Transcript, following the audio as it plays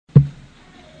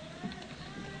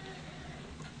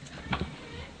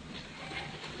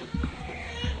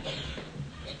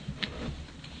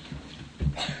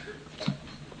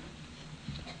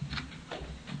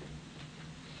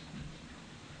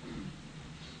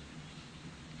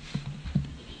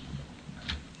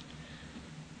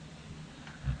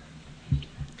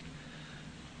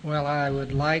Well, I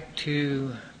would like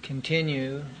to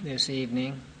continue this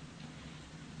evening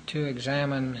to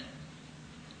examine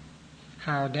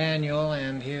how Daniel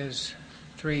and his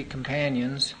three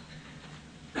companions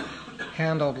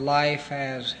handled life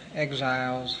as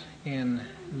exiles in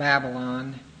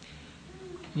Babylon,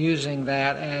 using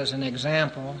that as an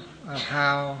example of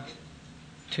how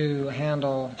to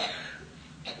handle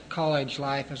college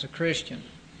life as a Christian.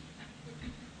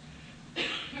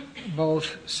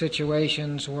 Both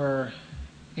situations were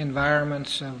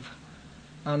environments of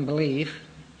unbelief,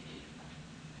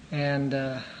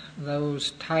 and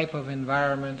those type of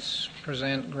environments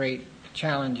present great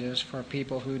challenges for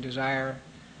people who desire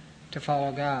to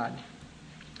follow God.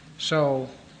 So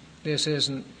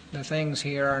the things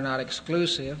here are not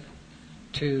exclusive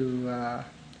to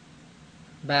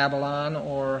Babylon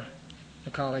or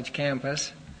the college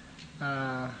campus.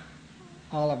 All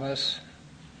of us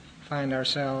find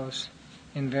ourselves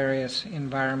in various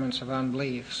environments of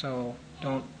unbelief, so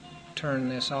don't turn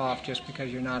this off just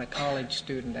because you're not a college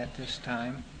student at this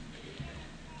time.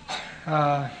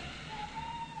 The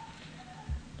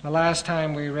last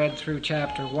time we read through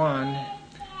chapter 1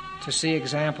 to see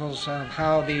examples of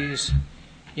how these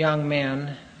young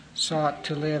men sought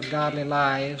to live godly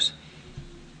lives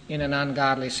in an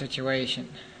ungodly situation.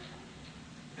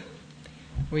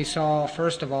 We saw,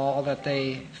 first of all, that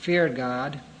they feared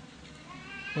God,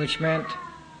 which meant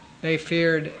they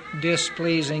feared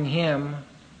displeasing Him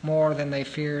more than they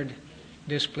feared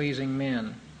displeasing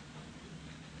men.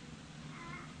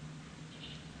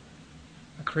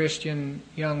 A Christian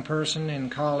young person in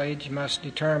college must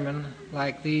determine,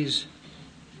 like these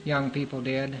young people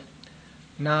did,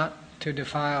 not to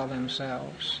defile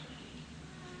themselves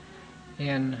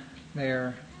in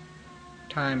their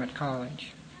time at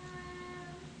college.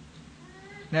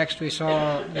 Next, we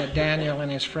saw that Daniel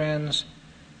and his friends,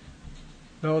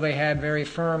 though they had very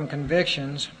firm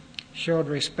convictions, showed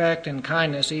respect and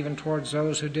kindness even towards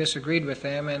those who disagreed with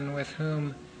them and with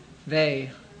whom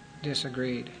they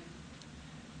disagreed.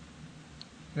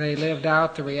 They lived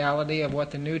out the reality of what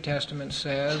the New Testament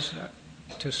says,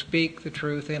 to speak the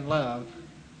truth in love.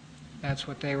 That's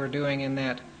what they were doing in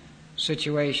that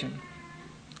situation.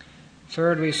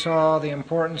 Third, we saw the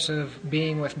importance of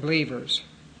being with believers.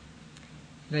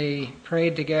 They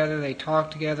prayed together, they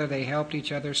talked together, they helped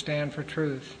each other stand for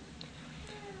truth.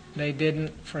 They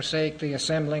didn't forsake the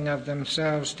assembling of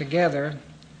themselves together,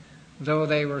 though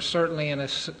they were certainly in a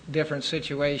different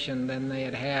situation than they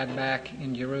had had back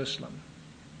in Jerusalem.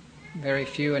 Very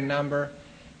few in number,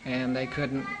 and they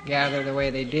couldn't gather the way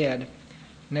they did.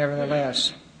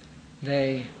 Nevertheless,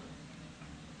 they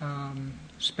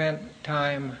spent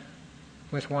time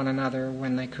with one another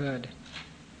when they could.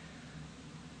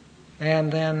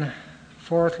 And then,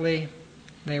 fourthly,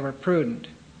 they were prudent.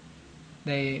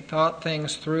 They thought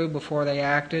things through before they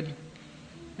acted,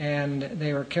 and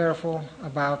they were careful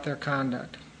about their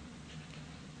conduct.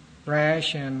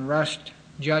 Rash and rushed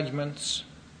judgments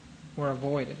were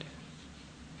avoided.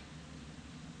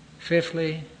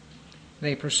 Fifthly,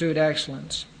 they pursued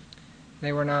excellence.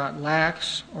 They were not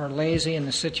lax or lazy in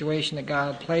the situation that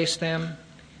God placed them.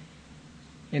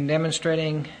 In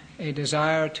demonstrating a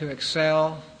desire to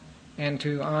excel and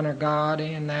to honor God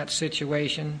in that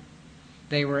situation,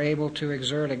 they were able to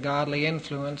exert a godly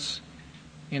influence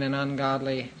in an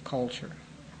ungodly culture.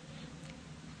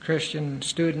 Christian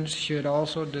students should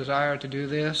also desire to do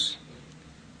this.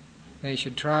 They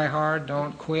should try hard,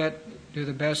 don't quit, do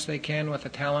the best they can with the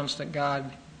talents that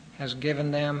God has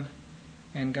given them,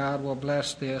 and God will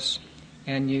bless this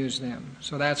and use them.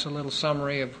 So that's a little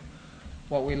summary of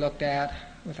what we looked at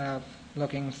without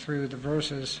looking through the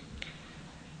verses.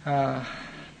 A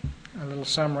little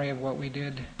summary of what we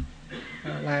did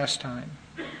last time.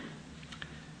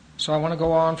 So I want to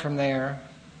go on from there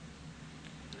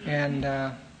and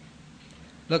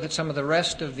look at some of the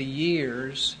rest of the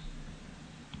years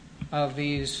of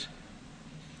these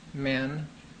men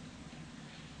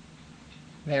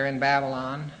there in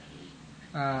Babylon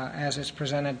as it's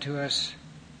presented to us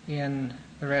in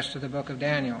the rest of the book of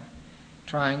Daniel,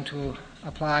 trying to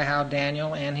apply how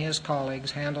Daniel and his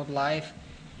colleagues handled life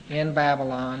in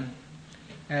Babylon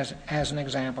as an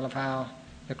example of how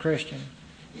the Christian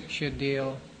should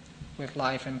deal with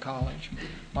life in college.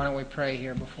 Why don't we pray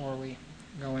here before we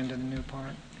go into the new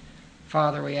part?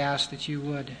 Father, we ask that you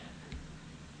would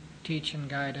teach and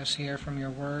guide us here from your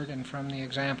word and from the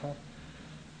example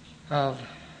of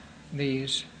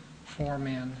these four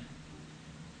men.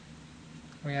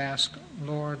 We ask,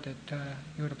 Lord, that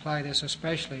you would apply this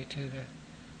especially to the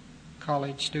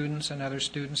college students and other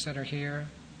students that are here.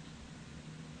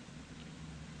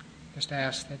 Just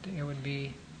ask that it would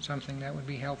be something that would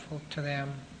be helpful to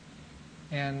them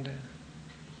and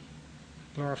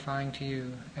glorifying to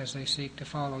you as they seek to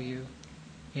follow you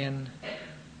in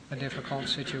a difficult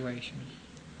situation.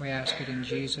 We ask it in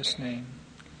Jesus' name.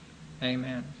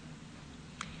 Amen.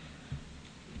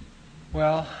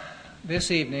 Well,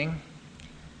 this evening,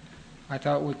 I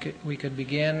thought we could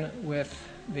begin with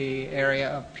the area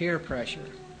of peer pressure.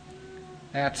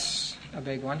 That's a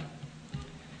big one.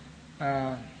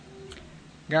 God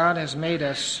has made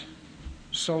us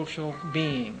social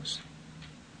beings.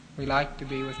 We like to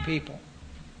be with people.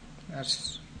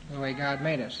 That's the way God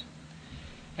made us.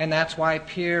 And that's why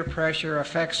peer pressure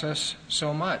affects us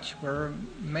so much. We're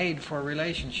made for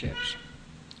relationships.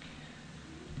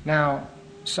 Now,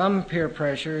 some peer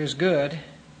pressure is good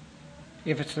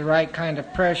if it's the right kind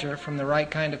of pressure from the right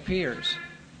kind of peers.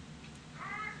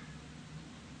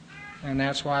 And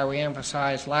that's why we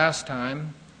emphasized last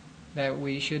time that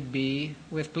we should be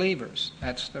with believers.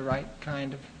 That's the right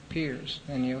kind of peers.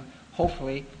 And you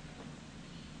hopefully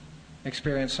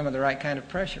experience some of the right kind of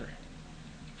pressure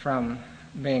from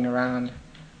being around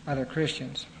other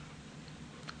Christians.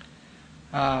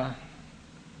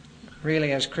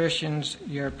 Really, as Christians,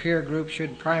 your peer group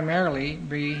should primarily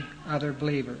be other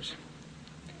believers.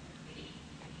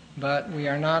 But we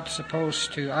are not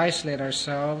supposed to isolate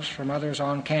ourselves from others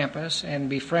on campus, and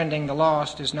befriending the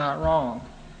lost is not wrong.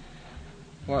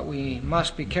 What we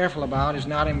must be careful about is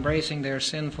not embracing their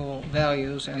sinful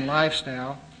values and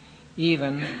lifestyle,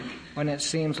 even when it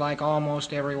seems like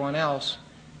almost everyone else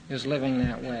is living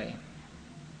that way.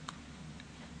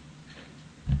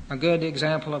 A good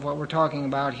example of what we're talking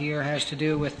about here has to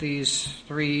do with these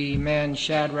three men,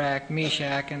 Shadrach,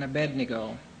 Meshach, and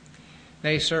Abednego.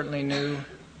 They certainly knew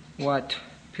what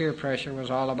peer pressure was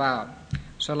all about.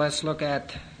 So let's look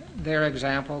at their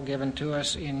example given to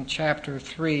us in chapter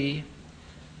 3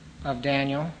 of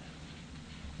Daniel.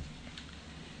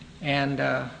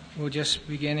 And we'll just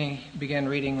begin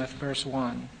reading with verse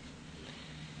 1.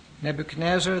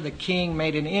 Nebuchadnezzar the king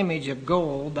made an image of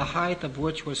gold, the height of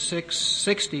which was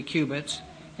 60 cubits,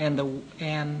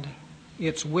 and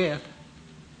its width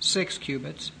 6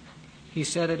 cubits. He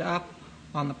set it up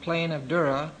on the plain of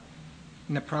Dura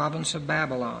in the province of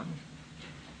Babylon.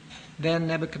 Then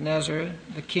Nebuchadnezzar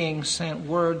the king sent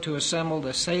word to assemble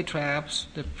the satraps,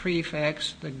 the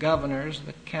prefects, the governors,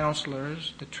 the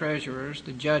counselors, the treasurers,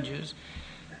 the judges,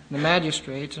 the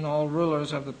magistrates, and all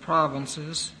rulers of the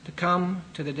provinces to come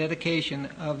to the dedication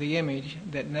of the image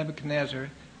that Nebuchadnezzar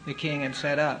the king had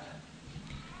set up.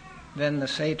 Then the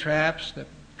satraps, the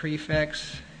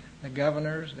prefects, the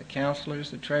governors, the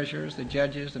counselors, the treasurers, the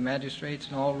judges, the magistrates,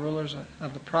 and all rulers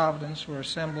of the province were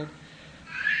assembled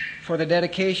for the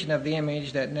dedication of the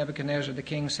image that Nebuchadnezzar the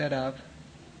king set up,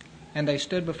 and they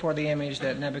stood before the image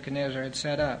that Nebuchadnezzar had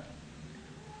set up.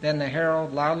 Then the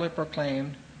herald loudly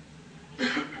proclaimed,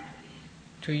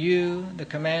 "To you the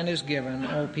command is given,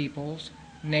 O peoples,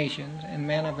 nations, and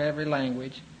men of every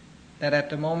language, that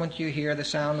at the moment you hear the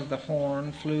sound of the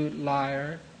horn, flute,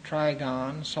 lyre,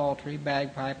 trigon, psaltery,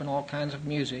 bagpipe, and all kinds of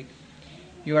music,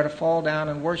 you are to fall down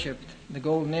and worship the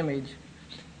golden image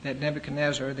that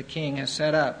Nebuchadnezzar the king has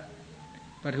set up.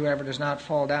 But whoever does not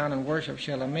fall down and worship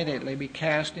shall immediately be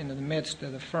cast into the midst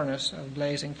of the furnace of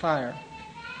blazing fire."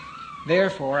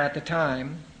 Therefore, at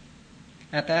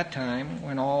that time,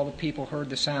 when all the people heard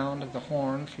the sound of the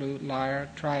horn, flute, lyre,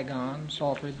 trigon,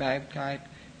 psaltery, bagpipe,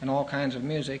 and all kinds of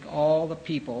music, all the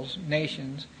peoples,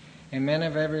 nations, and men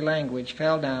of every language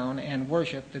fell down and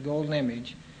worshipped the golden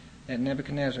image that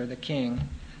Nebuchadnezzar the king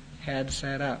had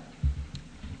set up.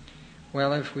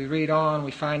 Well, if we read on,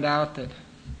 we find out that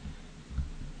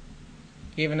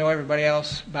even though everybody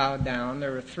else bowed down,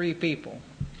 there were 3 people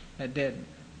that didn't.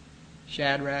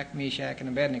 Shadrach, Meshach, and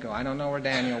Abednego. I don't know where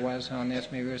Daniel was on this.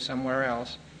 Maybe it was somewhere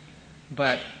else.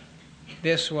 But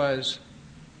this was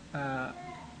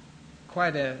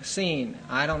quite a scene.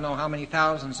 I don't know how many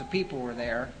thousands of people were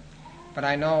there, but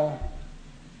I know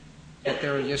that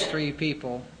there were just 3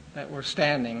 people that were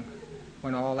standing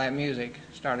when all that music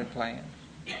started playing.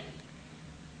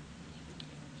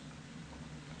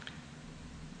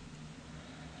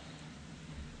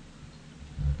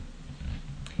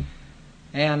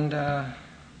 And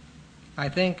I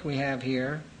think we have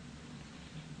here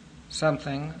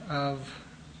something of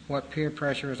what peer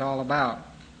pressure is all about.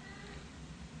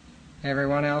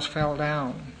 Everyone else fell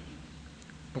down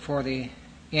before the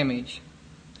image.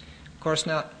 Of course,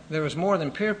 now there was more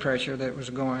than peer pressure that was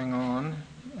going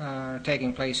on,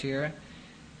 taking place here.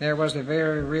 There was the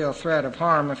very real threat of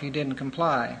harm if you didn't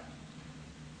comply.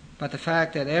 But the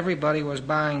fact that everybody was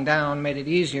bowing down made it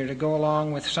easier to go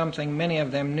along with something many of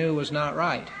them knew was not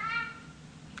right.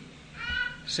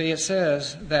 See, it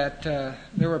says that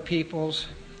there were peoples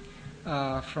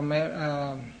from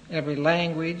every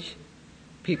language,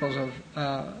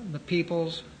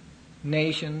 peoples,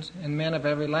 nations, and men of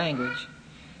every language.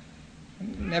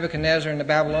 Nebuchadnezzar and the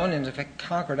Babylonians have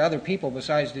conquered other people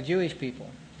besides the Jewish people.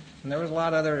 And there was a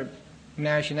lot of other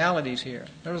nationalities here.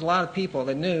 There was a lot of people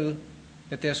that knew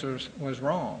that this was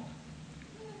wrong.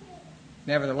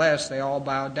 Nevertheless, they all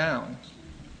bowed down.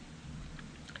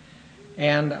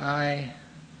 And I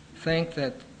think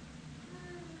that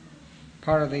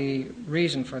part of the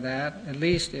reason for that, at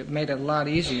least it made it a lot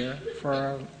easier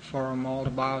for them all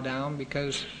to bow down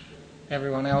because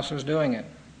everyone else was doing it.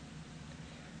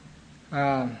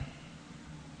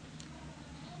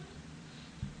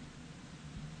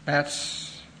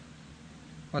 That's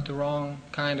what the wrong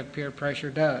kind of peer pressure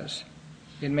does.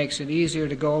 It makes it easier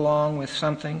to go along with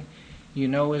something you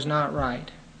know is not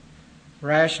right,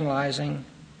 rationalizing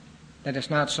that it's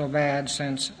not so bad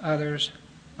since others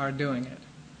are doing it.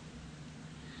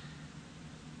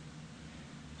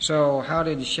 So how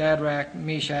did Shadrach,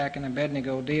 Meshach, and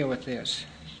Abednego deal with this?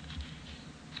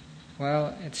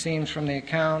 Well, it seems from the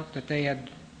account that they had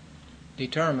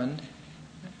determined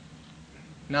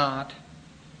not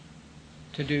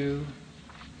to do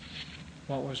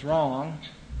what was wrong.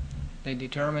 They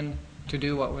determined to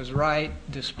do what was right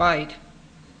despite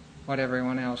what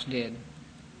everyone else did.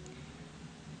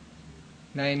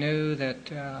 They knew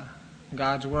that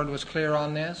God's word was clear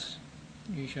on this.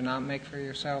 You shall not make for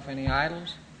yourself any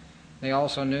idols. They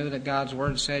also knew that God's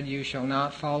word said, you shall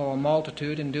not follow a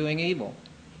multitude in doing evil.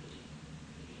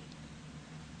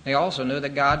 They also knew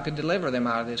that God could deliver them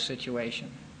out of this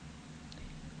situation.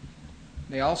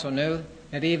 They also knew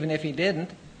that even if he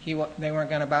didn't, they weren't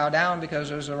going to bow down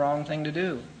because it was the wrong thing to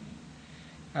do.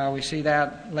 We see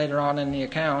that later on in the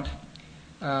account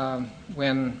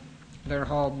when they're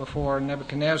hauled before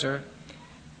Nebuchadnezzar.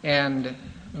 And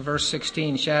verse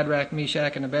 16, Shadrach,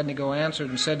 Meshach, and Abednego answered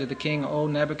and said to the king, O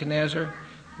Nebuchadnezzar,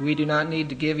 we do not need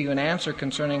to give you an answer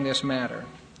concerning this matter.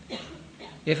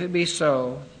 If it be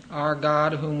so, our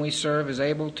God whom we serve is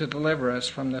able to deliver us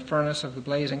from the furnace of the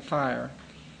blazing fire,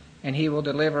 and he will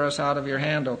deliver us out of your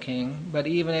hand, O king. But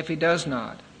even if he does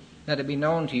not, let it be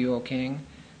known to you, O king,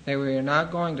 that we are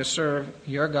not going to serve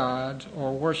your gods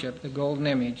or worship the golden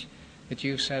image that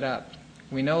you've set up.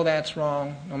 We know that's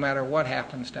wrong no matter what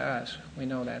happens to us. We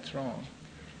know that's wrong.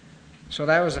 So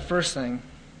that was the first thing.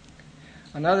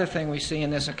 Another thing we see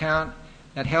in this account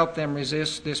that helped them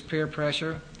resist this peer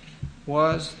pressure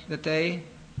was that they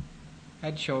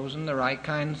had chosen the right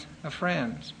kinds of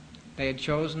friends. They had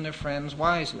chosen their friends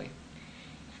wisely.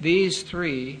 These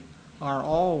three are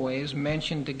always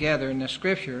mentioned together in the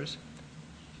Scriptures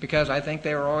because I think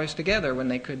they were always together when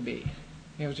they could be.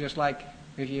 It was just like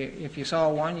if you saw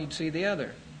one, you'd see the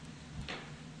other.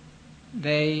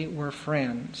 They were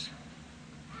friends.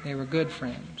 They were good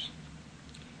friends.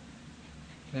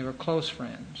 They were close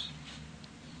friends.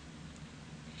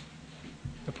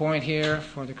 The point here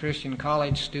for the Christian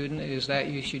college student is that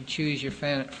you should choose your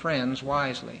friends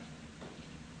wisely.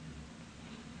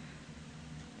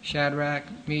 Shadrach,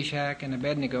 Meshach, and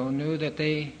Abednego knew that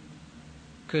they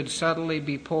could subtly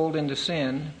be pulled into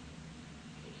sin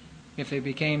if they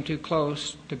became too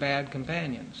close to bad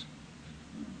companions.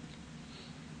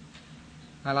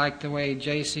 I like the way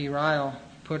J.C. Ryle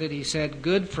put it. He said,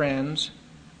 good friends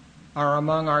are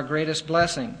among our greatest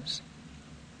blessings.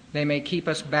 They may keep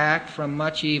us back from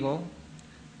much evil,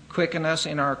 quicken us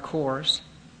in our course,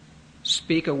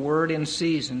 speak a word in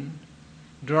season,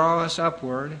 draw us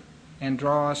upward, and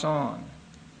draw us on.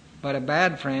 But a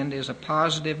bad friend is a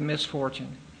positive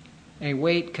misfortune, a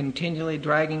weight continually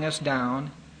dragging us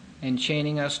down and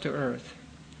chaining us to earth.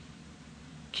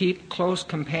 Keep close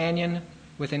companion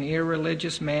with an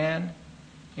irreligious man,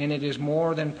 and it is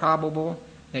more than probable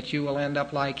that you will end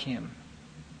up like him.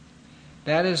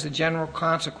 That is the general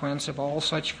consequence of all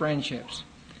such friendships.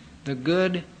 The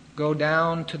good go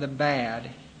down to the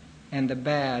bad, and the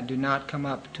bad do not come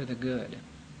up to the good.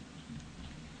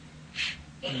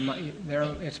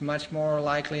 It's much more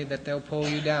likely that they'll pull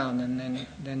you down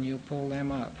than you pull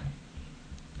them up.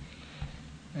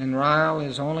 And Ryle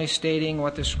is only stating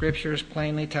what the Scriptures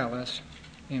plainly tell us.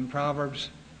 In Proverbs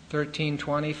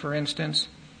 13:20, for instance,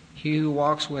 he who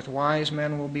walks with wise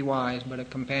men will be wise, but a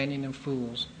companion of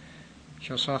fools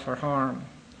shall suffer harm.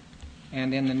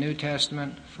 And in the New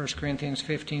Testament, 1 Corinthians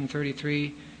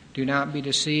 15:33, do not be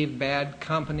deceived, bad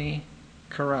company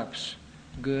corrupts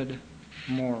good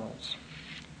morals.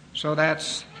 So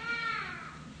that's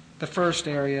the first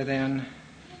area then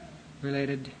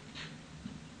related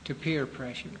to peer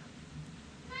pressure.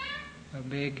 A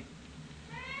big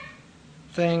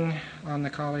thing on the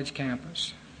college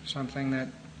campus, something that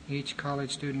each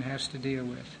college student has to deal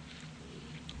with.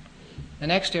 The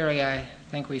next area I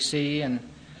think we see in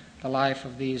the life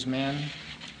of these men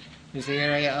is the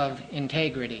area of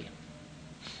integrity.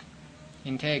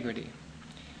 Integrity.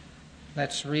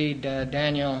 Let's read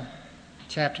Daniel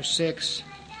chapter 6,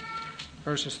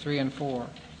 verses 3 and 4.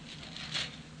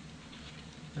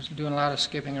 We're doing a lot of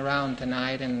skipping around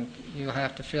tonight, and you'll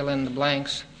have to fill in the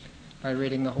blanks by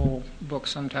reading the whole book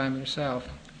sometime yourself.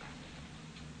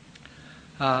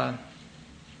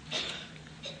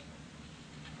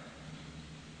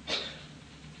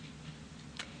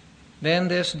 Then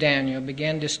this Daniel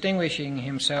began distinguishing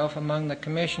himself among the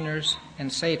commissioners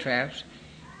and satraps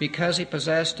because he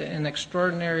possessed an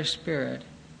extraordinary spirit,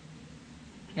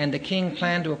 and the king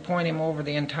planned to appoint him over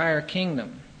the entire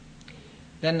kingdom.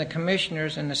 Then the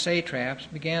commissioners and the satraps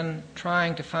began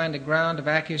trying to find a ground of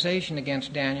accusation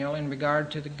against Daniel in regard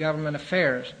to the government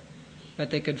affairs, but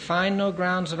they could find no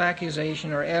grounds of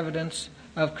accusation or evidence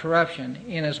of corruption,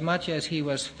 inasmuch as he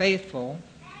was faithful,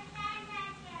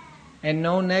 and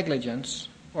no negligence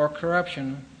or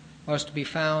corruption was to be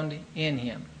found in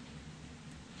him.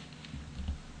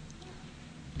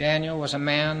 Daniel was a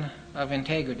man of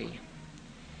integrity.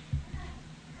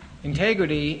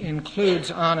 Integrity includes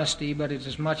honesty, but it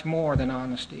is much more than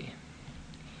honesty.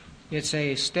 It's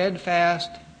a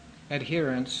steadfast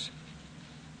adherence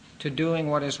to doing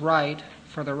what is right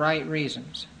for the right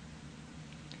reasons.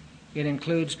 It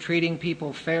includes treating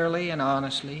people fairly and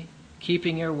honestly,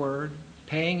 keeping your word,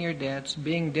 paying your debts,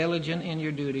 being diligent in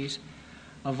your duties,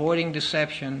 avoiding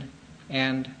deception,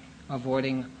 and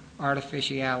avoiding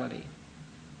artificiality.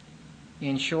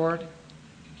 In short,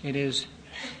 it is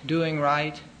doing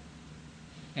right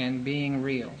and being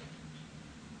real.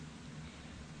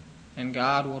 And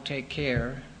God will take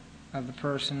care of the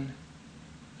person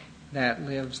that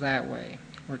lives that way.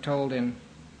 We're told in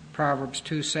Proverbs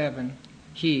 2:7,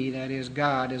 He, that is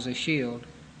God, is a shield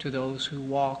to those who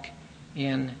walk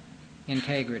in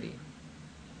integrity.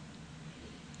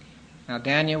 Now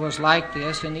Daniel was like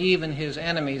this, and even his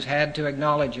enemies had to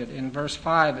acknowledge it. In verse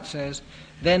 5 it says,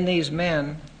 Then these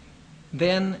men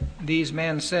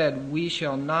said, We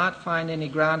shall not find any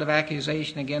ground of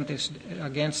accusation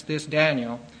against this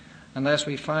Daniel, unless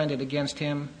we find it against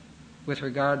him with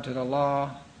regard to the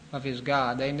law of his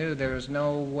God. They knew there was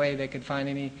no way they could find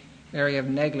any area of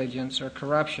negligence or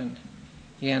corruption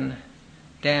in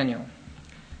Daniel.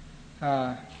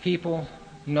 People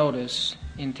notice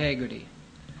integrity.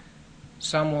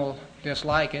 Some will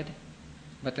dislike it,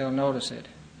 but they'll notice it.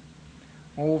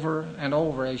 Over and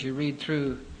over as you read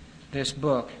through this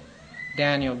book,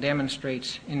 Daniel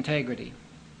demonstrates integrity.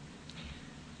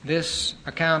 This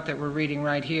account that we're reading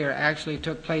right here actually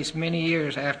took place many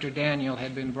years after Daniel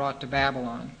had been brought to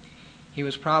Babylon. He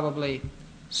was probably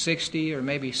 60 or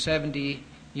maybe 70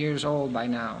 years old by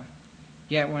now.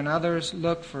 Yet when others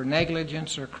looked for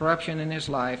negligence or corruption in his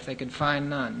life, they could find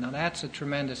none. Now that's a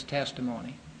tremendous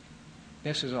testimony.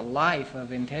 This is a life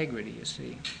of integrity, you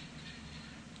see.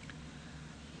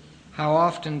 How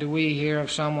often do we hear of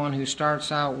someone who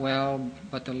starts out well,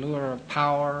 but the lure of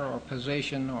power or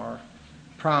position or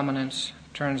prominence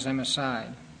turns them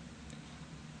aside?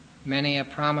 Many a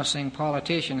promising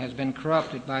politician has been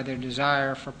corrupted by their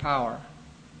desire for power.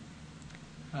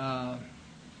 About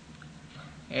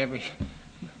every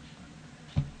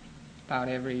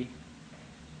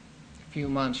few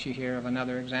months you hear of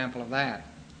another example of that.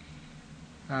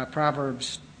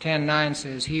 Proverbs 10:9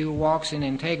 says, He who walks in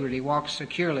integrity walks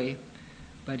securely,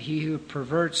 but he who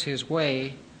perverts his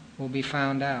way will be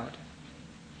found out.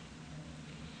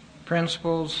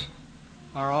 Principles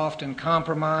are often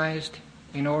compromised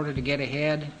in order to get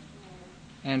ahead,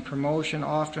 and promotion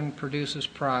often produces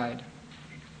pride.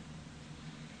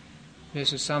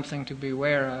 This is something to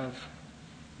beware of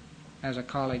as a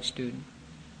college student.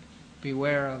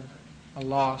 Beware of a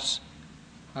loss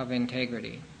of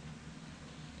integrity.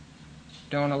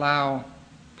 Don't allow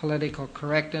political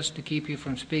correctness to keep you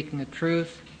from speaking the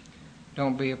truth.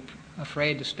 Don't be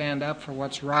afraid to stand up for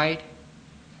what's right,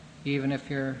 even if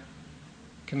you're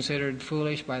considered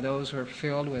foolish by those who are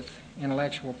filled with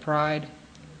intellectual pride.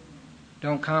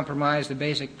 Don't compromise the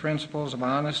basic principles of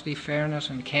honesty, fairness,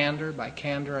 and candor. By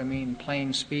candor, I mean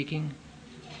plain speaking.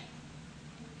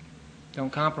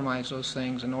 Don't compromise those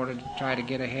things in order to try to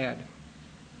get ahead.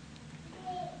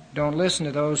 Don't listen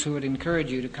to those who would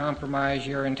encourage you to compromise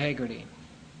your integrity.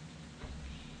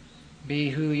 Be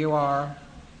who you are,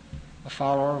 a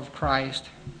follower of Christ,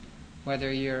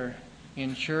 whether you're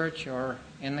in church or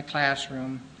in the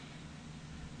classroom.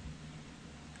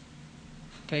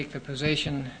 Take the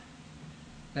position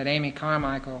that Amy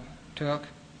Carmichael took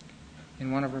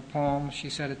in one of her poems. She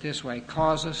said it this way: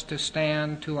 cause us to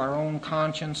stand to our own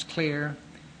conscience clear,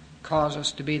 cause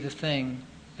us to be the thing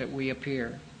that we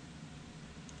appear.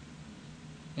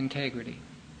 Integrity.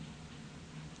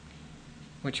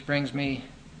 Which brings me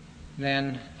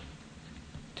then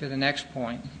to the next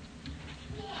point.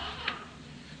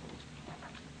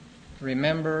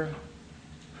 Remember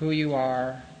who you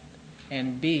are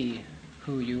and be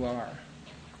who you are.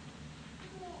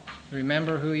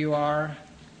 Remember who you are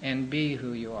and be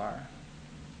who you are.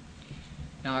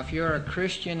 Now, if you're a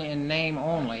Christian in name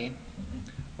only,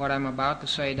 what I'm about to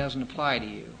say doesn't apply to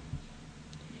you.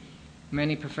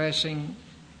 Many professing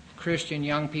Christian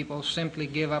young people simply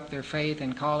give up their faith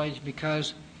in college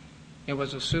because it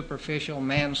was a superficial,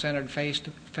 man-centered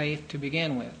faith to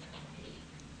begin with.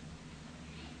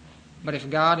 But if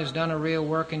God has done a real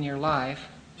work in your life,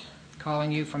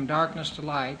 calling you from darkness to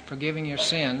light, forgiving your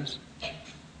sins,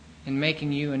 and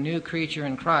making you a new creature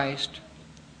in Christ,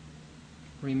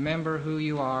 remember who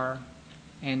you are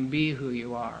and be who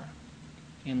you are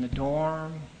in the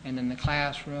dorm and in the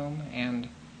classroom and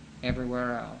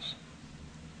everywhere else.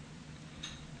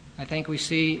 I think we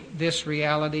see this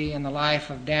reality in the life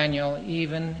of Daniel,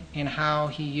 even in how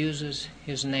he uses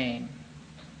his name.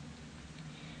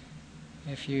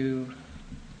 If you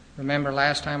remember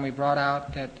last time, we brought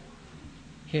out that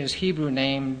his Hebrew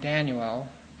name, Daniel,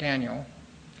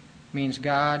 means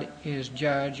God is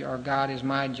judge, or God is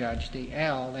my judge. The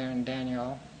L there in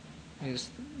Daniel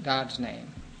is God's name.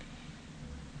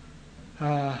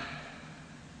 And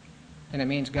it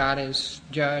means God is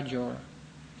judge, or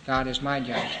God is my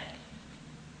judge.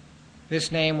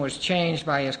 This name was changed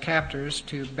by his captors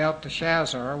to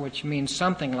Belteshazzar, which means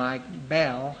something like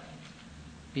Bel,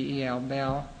 B-E-L,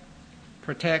 Bel,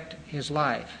 protect his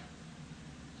life.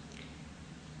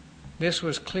 This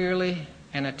was clearly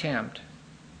an attempt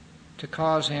to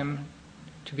cause him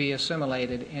to be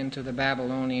assimilated into the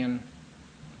Babylonian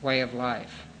way of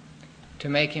life, to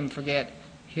make him forget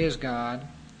his God,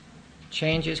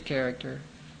 change his character,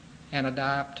 and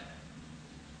adopt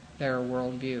their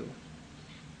worldview.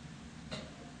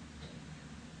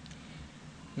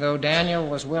 Though Daniel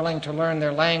was willing to learn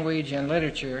their language and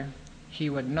literature, he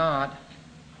would not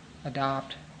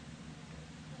adopt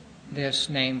this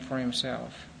name for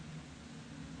himself.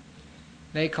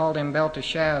 They called him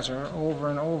Belteshazzar over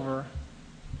and over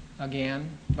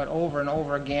again, but over and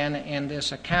over again in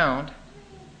this account,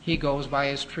 he goes by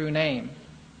his true name.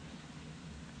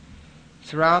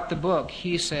 Throughout the book,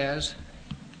 he says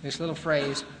this little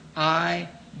phrase, I,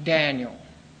 Daniel.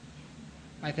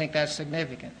 I think that's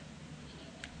significant.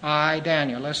 I,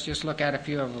 Daniel. Let's just look at a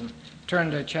few of them.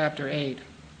 Turn to chapter 8.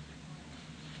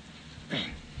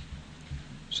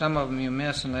 Some of them you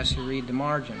miss unless you read the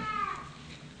margin.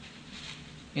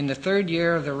 In the 3rd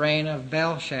year of the reign of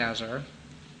Belshazzar,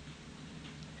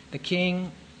 the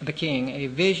king, a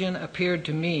vision appeared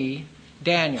to me,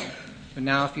 Daniel. But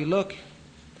now if you look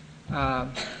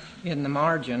in the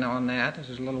margin on that,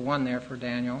 there's a little one there for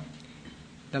Daniel.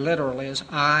 The literal is,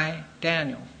 I,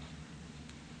 Daniel.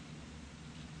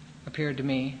 Appeared to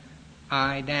me,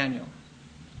 I, Daniel.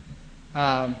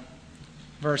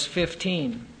 Verse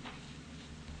 15.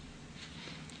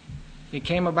 It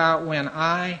came about when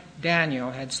I,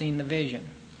 Daniel, had seen the vision.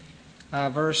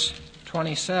 Verse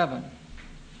 27.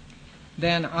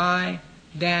 Then I,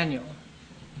 Daniel,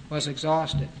 was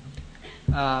exhausted.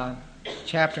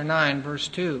 Chapter 9, verse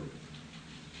 2.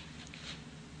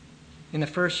 In the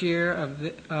 1st year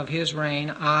of his reign,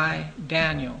 I,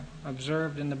 Daniel,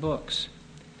 observed in the books.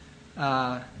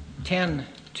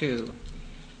 10:2.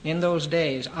 In those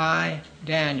days, I,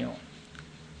 Daniel.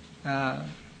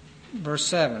 Verse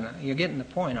 7. You're getting the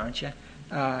point, aren't you?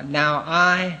 Now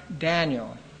I,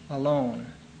 Daniel, alone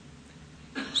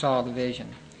saw the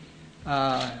vision.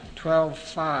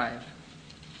 12:5.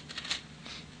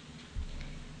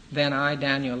 Then I,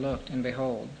 Daniel, looked, and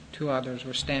behold, 2 others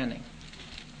were standing.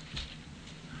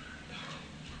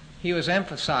 He was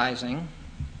emphasizing,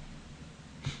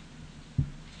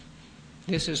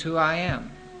 this is who I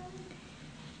am.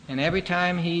 And every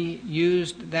time he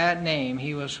used that name,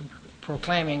 he was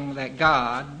proclaiming that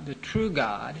God, the true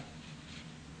God,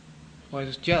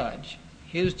 was judge,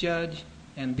 his judge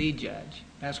and the judge.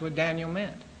 That's what Daniel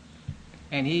meant.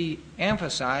 And he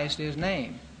emphasized his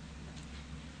name.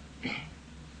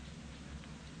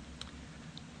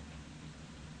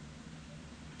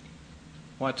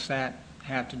 What's that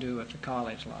have to do with the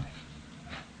college life?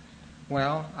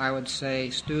 Well, I would say,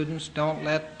 students, don't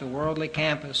let the worldly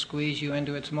campus squeeze you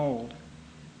into its mold.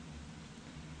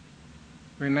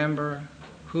 Remember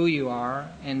who you are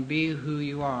and be who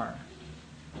you are.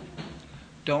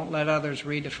 Don't let others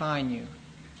redefine you.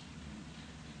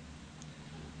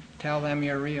 Tell them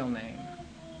your real name.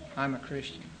 I'm a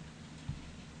Christian.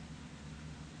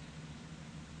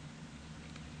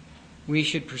 we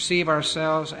should perceive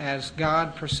ourselves as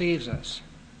God perceives us.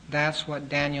 That's what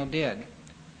Daniel did.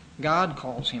 God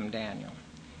calls him Daniel.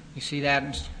 You see that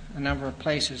in a number of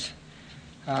places.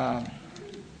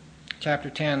 Chapter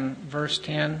 10, verse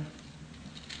 10.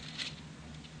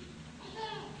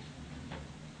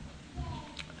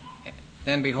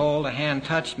 Then behold, a hand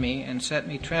touched me and set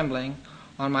me trembling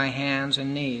on my hands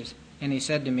and knees. And he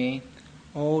said to me,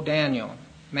 O Daniel,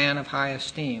 man of high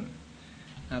esteem.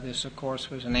 Now this, of course,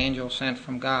 was an angel sent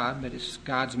from God, but it's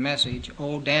God's message.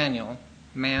 O Daniel,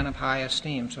 man of high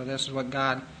esteem. So this is what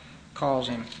God calls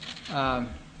him.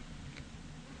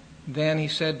 Then he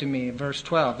said to me, verse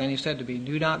 12, then he said to me,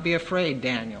 do not be afraid,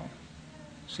 Daniel.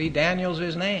 See, Daniel's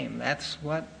his name. That's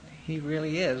what he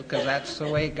really is, because that's the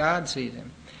way God sees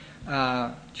him.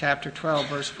 Chapter 12,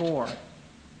 verse 4.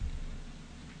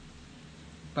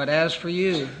 But as for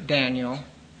you, Daniel,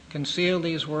 conceal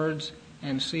these words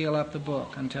and seal up the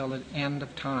book until the end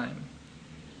of time.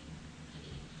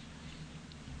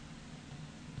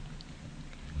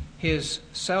 His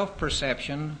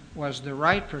self-perception was the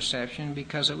right perception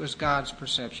because it was God's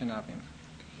perception of him.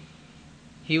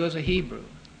 He was a Hebrew.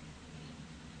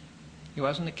 He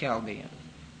wasn't a Chaldean.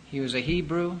 He was a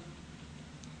Hebrew,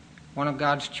 one of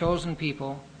God's chosen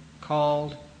people,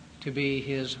 called to be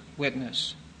his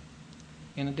witness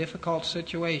in a difficult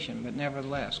situation, but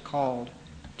nevertheless called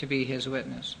to be his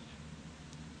witness.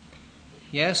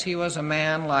 Yes, he was a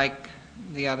man like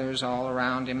the others all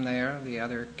around him there, the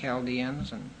other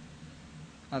Chaldeans and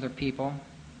other people,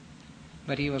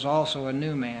 but he was also a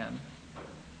new man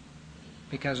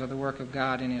because of the work of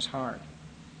God in his heart.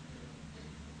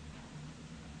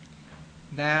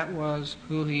 That was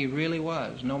who he really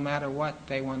was, no matter what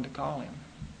they wanted to call him.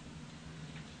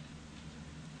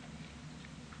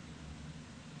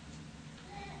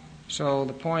 So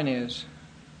the point is,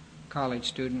 college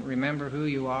student, remember who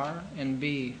you are and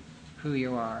be who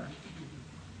you are.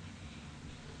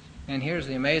 And here's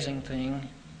the amazing thing.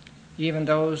 Even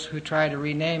those who try to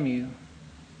rename you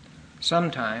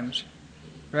sometimes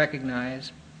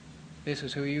recognize this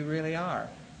is who you really are.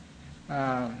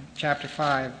 Chapter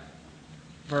 5,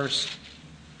 verse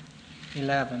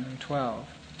 11 and 12.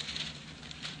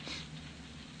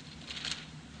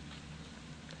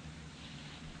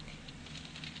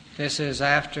 This is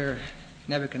after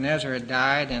Nebuchadnezzar had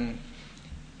died and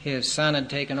his son had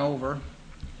taken over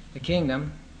the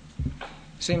kingdom.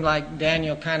 It seemed like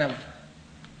Daniel kind of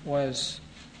was,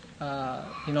 in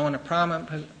a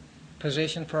prominent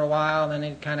position for a while, then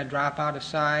he'd kind of drop out of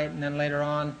sight, and then later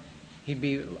on he'd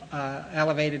be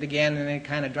elevated again, and then he'd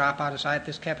kind of drop out of sight.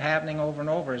 This kept happening over and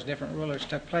over as different rulers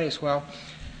took place. Well,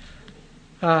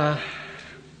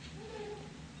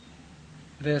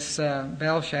 this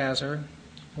Belshazzar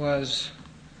was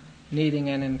needing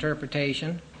an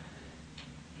interpretation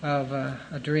of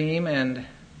a dream, and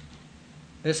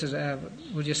this is,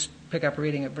 we'll just pick up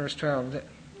reading at verse 12.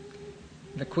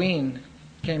 The queen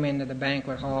came into the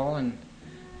banquet hall and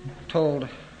told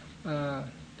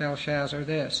Belshazzar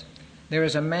this: there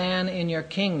is a man in your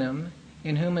kingdom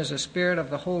in whom is the spirit of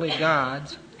the holy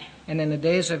gods, and in the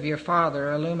days of your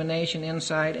father illumination,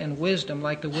 insight, and wisdom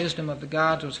like the wisdom of the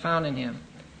gods was found in him.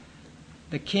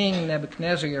 The king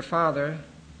Nebuchadnezzar, your father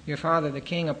the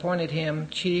king, appointed him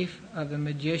chief of the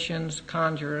magicians,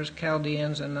 conjurers,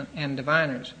 Chaldeans, and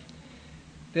diviners.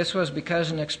 This was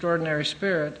because an extraordinary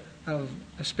spirit,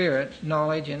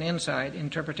 knowledge and insight,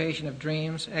 interpretation of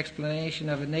dreams, explanation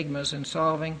of enigmas, and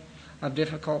solving of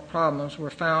difficult problems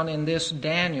were found in this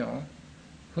Daniel,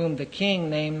 whom the king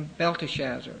named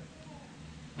Belteshazzar.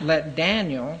 Let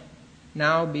Daniel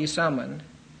now be summoned,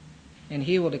 and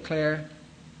he will declare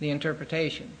the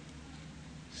interpretation.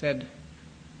 Said,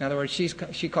 in other words,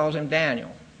 she calls him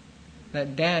Daniel.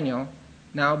 Let Daniel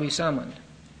now be summoned.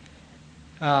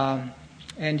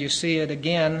 And you see it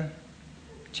again,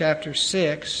 chapter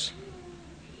 6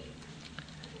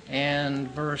 and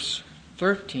verse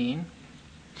 13.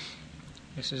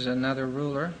 This is another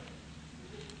ruler.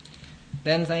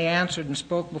 Then they answered and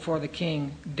spoke before the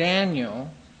king,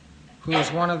 Daniel, who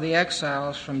is one of the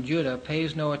exiles from Judah,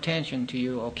 pays no attention to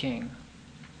you, O king.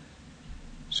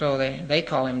 So they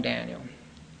call him Daniel.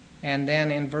 And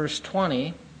then in verse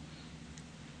 20,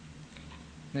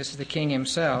 this is the king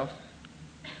himself,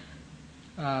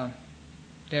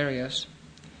 Darius.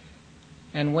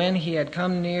 And when he had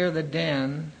come near the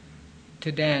den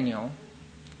to Daniel,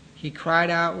 he cried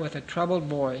out with a troubled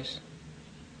voice.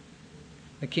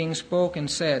 The king spoke and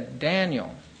said to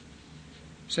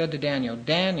Daniel,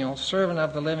 Daniel, servant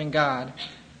of the living God,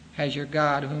 has your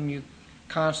God, whom you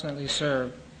constantly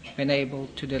serve, been able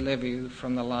to deliver you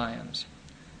from the lions?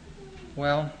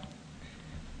 Well,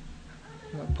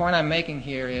 the point I'm making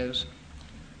here is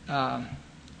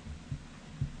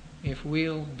if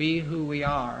we'll be who we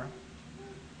are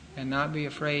and not be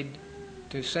afraid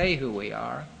to say who we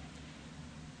are,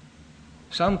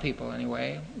 some people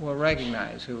anyway will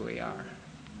recognize who we are.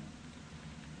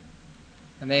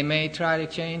 And they may try to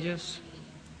change us,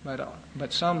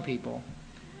 but some people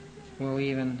will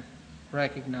even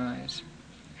recognize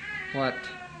what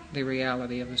the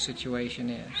reality of the situation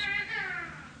is.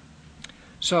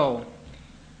 So,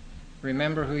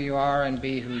 remember who you are and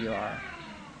be who you are.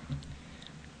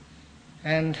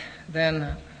 And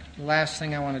then the last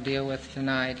thing I want to deal with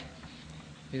tonight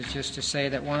is just to say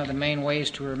that one of the main ways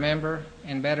to remember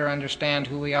and better understand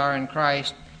who we are in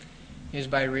Christ is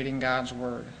by reading God's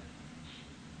Word.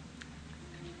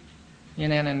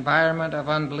 In an environment of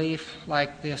unbelief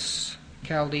like this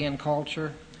Chaldean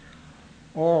culture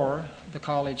or the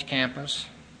college campus,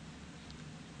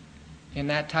 in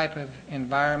that type of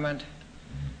environment,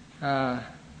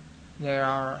 there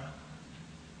are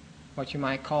what you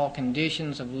might call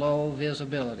conditions of low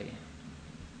visibility.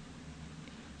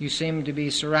 You seem to be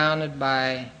surrounded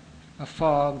by a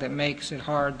fog that makes it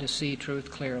hard to see truth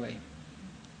clearly.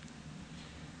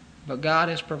 But God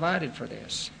has provided for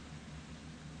this.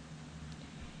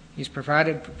 He's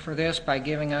provided for this by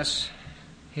giving us,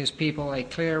 His people, a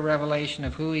clear revelation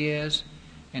of who He is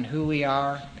and who we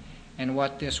are and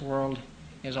what this world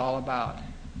is all about. And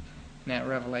that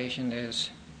revelation is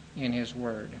in His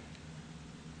Word.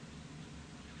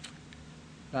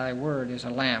 Thy Word is a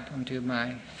lamp unto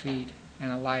my feet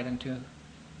and a light unto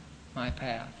my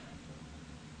path.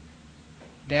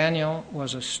 Daniel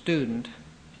was a student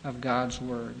of God's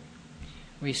Word.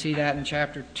 We see that in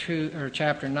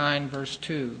chapter 9, verse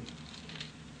 2.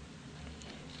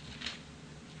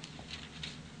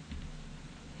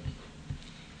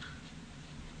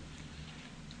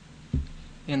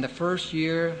 In the first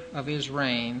year of his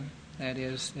reign, that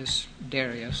is, this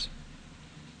Darius,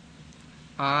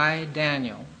 I,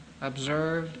 Daniel,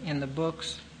 observed in the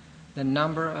books the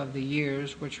number of the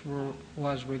years which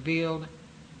was revealed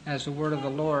as the word of the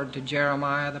Lord to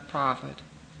Jeremiah the prophet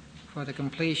for the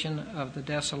completion of the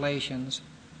desolations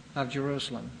of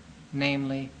Jerusalem,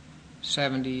 namely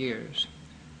 70 years.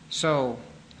 So,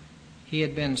 he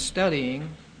had been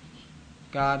studying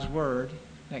God's word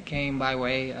that came by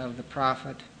way of the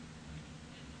prophet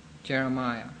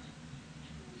Jeremiah.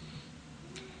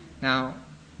 Now,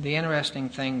 the interesting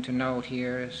thing to note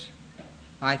here is,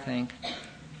 I think,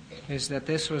 is that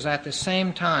this was at the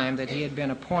same time that he had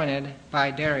been appointed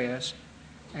by Darius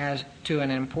as to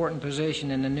an important position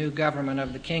in the new government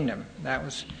of the kingdom. That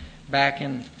was back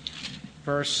in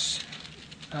verse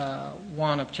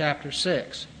 1 of chapter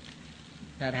 6.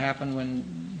 That happened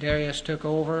when Darius took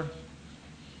over.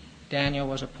 Daniel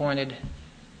was appointed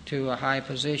to a high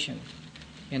position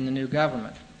in the new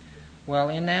government. Well,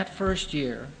 in that first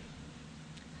year,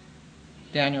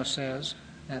 Daniel says,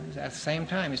 at the same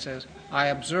time he says, I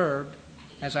observed,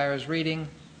 as I was reading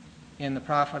in the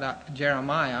prophet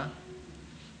Jeremiah,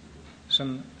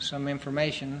 some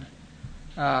information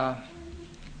about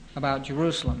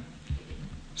Jerusalem.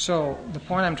 So the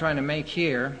point I'm trying to make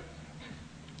here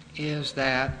is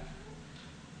that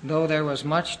though there was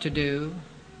much to do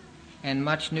and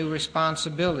much new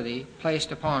responsibility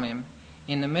placed upon him,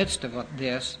 in the midst of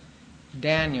this,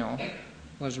 Daniel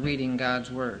was reading God's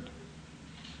Word.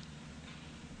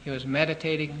 He was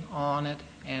meditating on it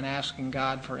and asking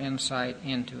God for insight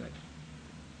into it.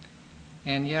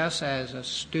 And yes, as a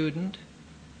student,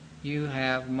 you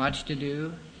have much to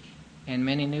do and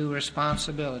many new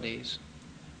responsibilities,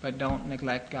 but don't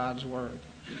neglect God's Word.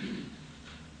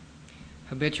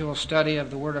 Habitual study of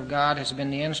the Word of God has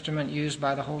been the instrument used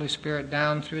by the Holy Spirit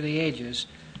down through the ages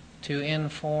to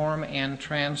inform and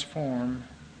transform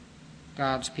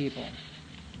God's people.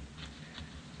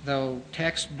 Though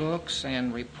textbooks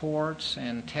and reports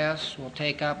and tests will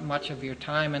take up much of your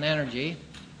time and energy,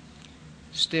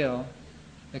 still,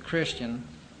 the Christian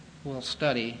will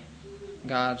study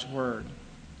God's Word.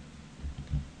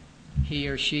 He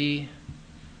or she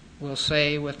will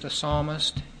say with the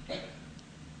psalmist,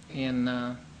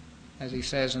 as he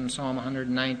says in Psalm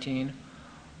 119,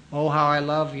 "Oh, how I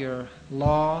love your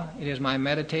law. It is my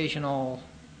meditation all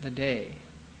the day.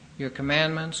 Your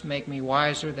commandments make me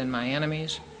wiser than my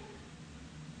enemies,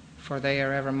 for they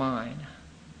are ever mine.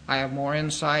 I have more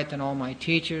insight than all my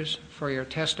teachers, for your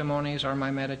testimonies are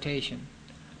my meditation.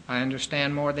 I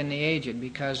understand more than the aged,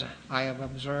 because I have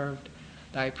observed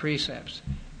thy precepts."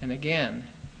 And again,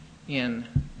 in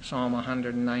Psalm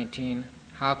 119,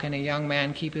 how can a young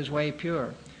man keep his way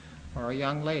pure, or a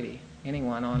young lady,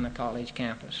 anyone on the college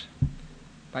campus?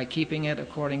 By keeping it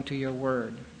according to your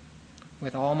word.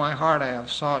 With all my heart I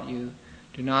have sought you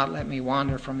Do not let me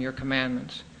wander from your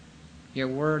commandments. Your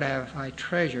word have I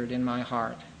treasured in my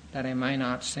heart, that I may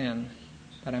not sin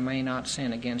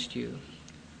against you.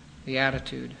 The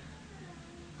attitude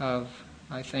of,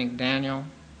 I think, Daniel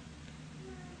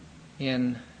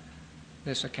in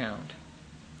this account.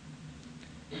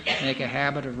 Make a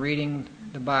habit of reading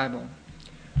the Bible.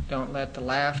 Don't let the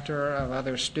laughter of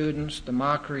other students, the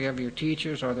mockery of your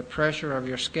teachers, or the pressure of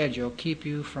your schedule keep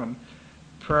you from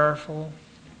prayerful,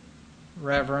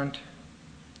 reverent,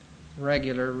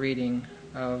 regular reading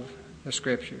of the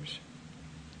Scriptures.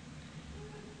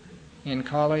 In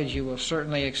college, you will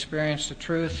certainly experience the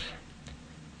truth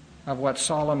of what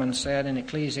Solomon said in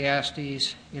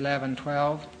Ecclesiastes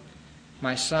 11:12.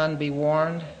 My son, be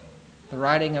warned, the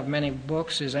writing of many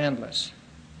books is endless.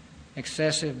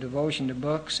 Excessive devotion to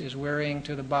books is wearying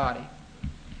to the body.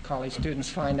 College students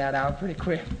find that out pretty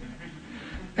quick.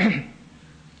 But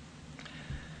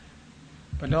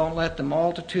don't let the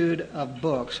multitude of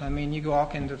books, you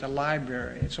walk into the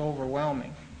library, it's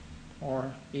overwhelming,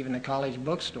 or even the college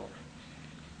bookstore.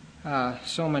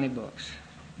 So many books,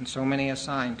 and so many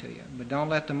assigned to you. But don't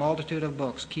let the multitude of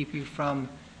books keep you from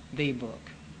the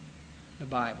book, the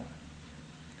Bible.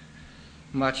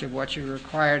 Much of what you're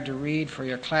required to read for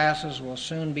your classes will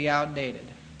soon be outdated.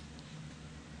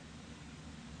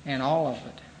 And all of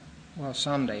it will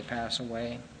someday pass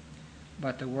away.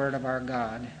 But the Word of our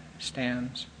God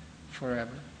stands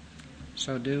forever.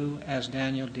 So do as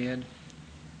Daniel did,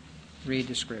 read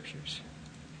the Scriptures.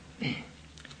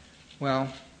 Well,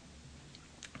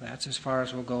 that's as far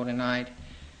as we'll go tonight.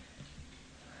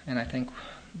 And I think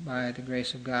by the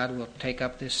grace of God, we'll take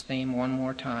up this theme one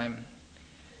more time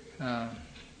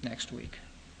next week.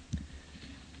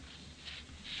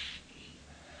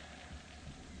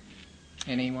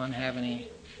 Anyone have any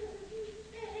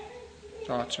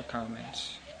thoughts or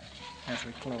comments as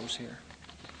we close here?